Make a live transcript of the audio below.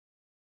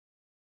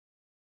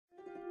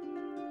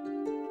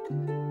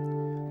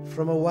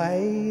from a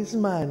wise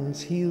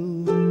man's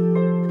heel,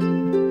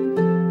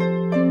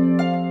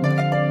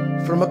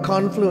 from a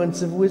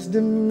confluence of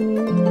wisdom,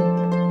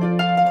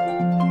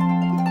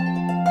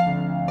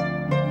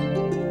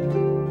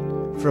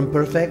 from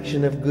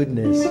perfection of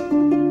goodness,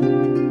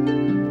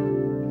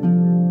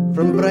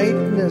 from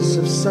brightness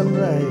of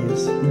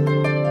sunrise,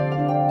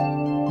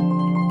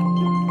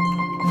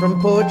 from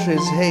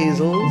poetry's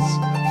hazels,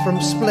 from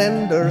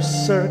splendor's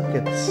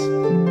circuits,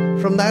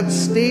 from that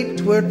state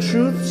where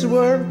truth's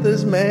worth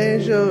is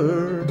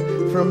measured,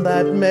 from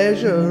that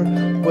measure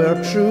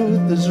where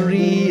truth is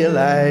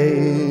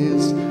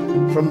realized,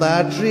 from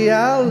that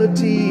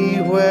reality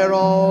where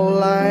all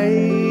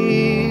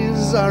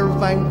lies are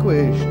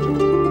vanquished,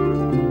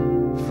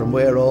 from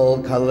where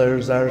all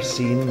colors are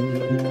seen,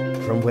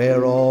 from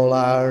where all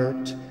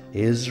art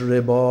is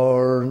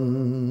reborn,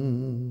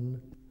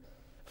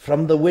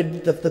 from the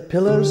width of the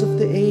pillars of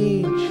the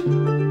age,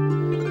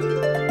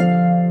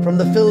 from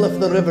the fill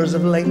of the rivers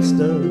of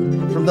Leinster,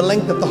 from the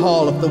length of the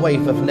hall of the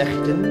wife of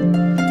Nechtin,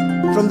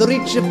 from the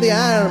reach of the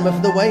arm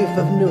of the wife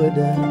of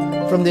Nuada,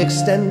 from the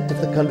extent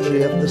of the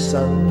country of the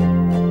sun,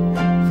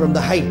 from the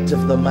height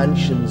of the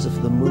mansions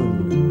of the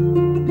moon,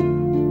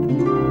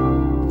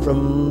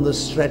 from the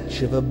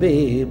stretch of a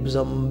babe's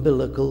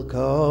umbilical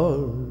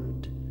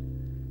cord,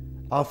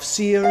 of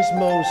seers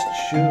most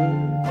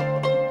sure,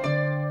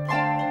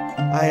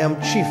 I am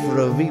chief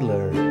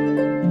revealer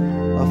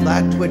of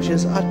that which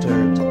is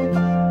uttered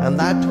and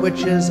that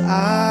which is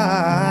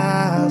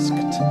asked.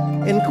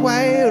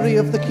 Inquiry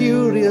of the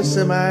curious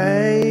am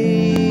I,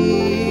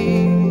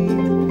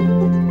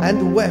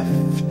 and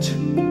weft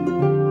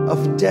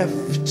of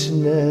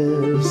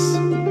deftness.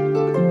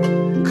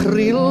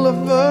 Creel of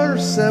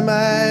verse am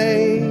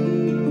I,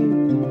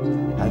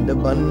 and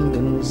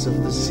abundance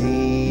of the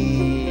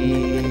sea.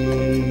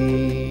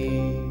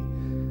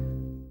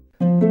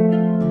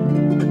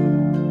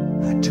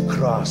 To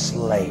cross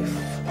life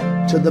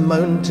to the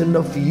mountain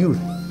of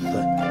youth,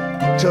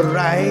 to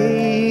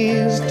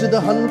rise to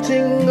the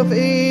hunting of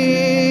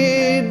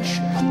age,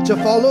 to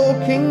follow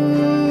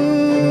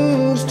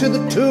kings to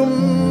the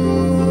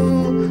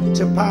tomb,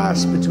 to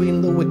pass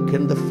between the wick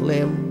and the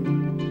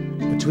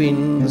flame,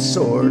 between the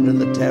sword and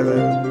the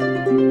terror.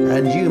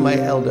 And you, my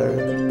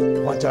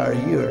elder, what are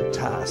your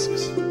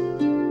tasks?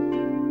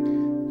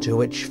 To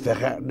which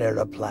Vergerne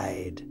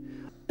replied,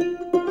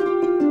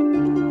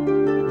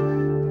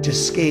 to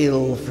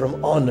scale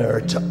from honor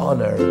to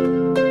honor,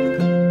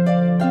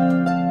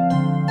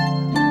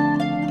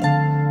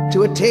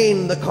 to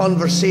attain the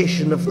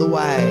conversation of the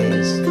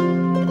wise,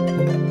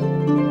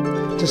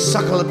 to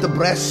suckle at the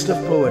breast of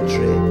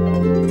poetry,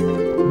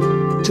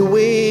 to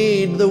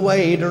wade the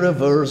wide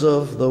rivers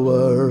of the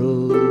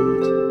world,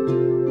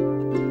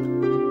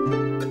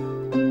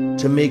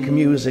 to make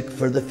music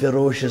for the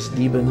ferocious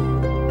demon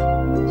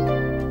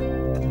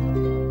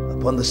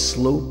upon the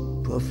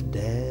slope of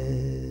death,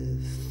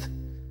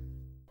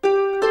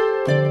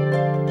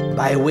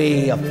 by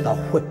way of the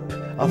whip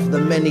of the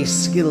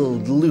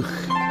many-skilled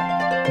luch,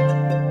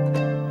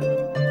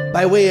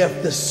 by way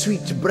of the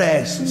sweet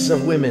breasts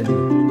of women,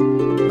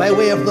 by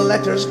way of the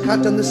letters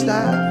cut on the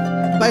staff,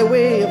 by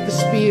way of the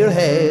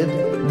spearhead,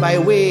 by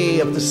way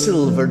of the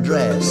silver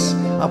dress,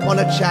 upon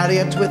a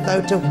chariot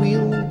without a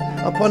wheel,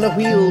 upon a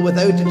wheel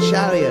without a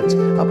chariot,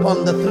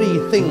 upon the three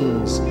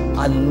things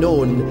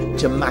unknown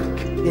to Mac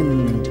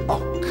Ind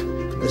Och,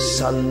 the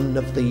son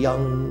of the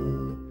young.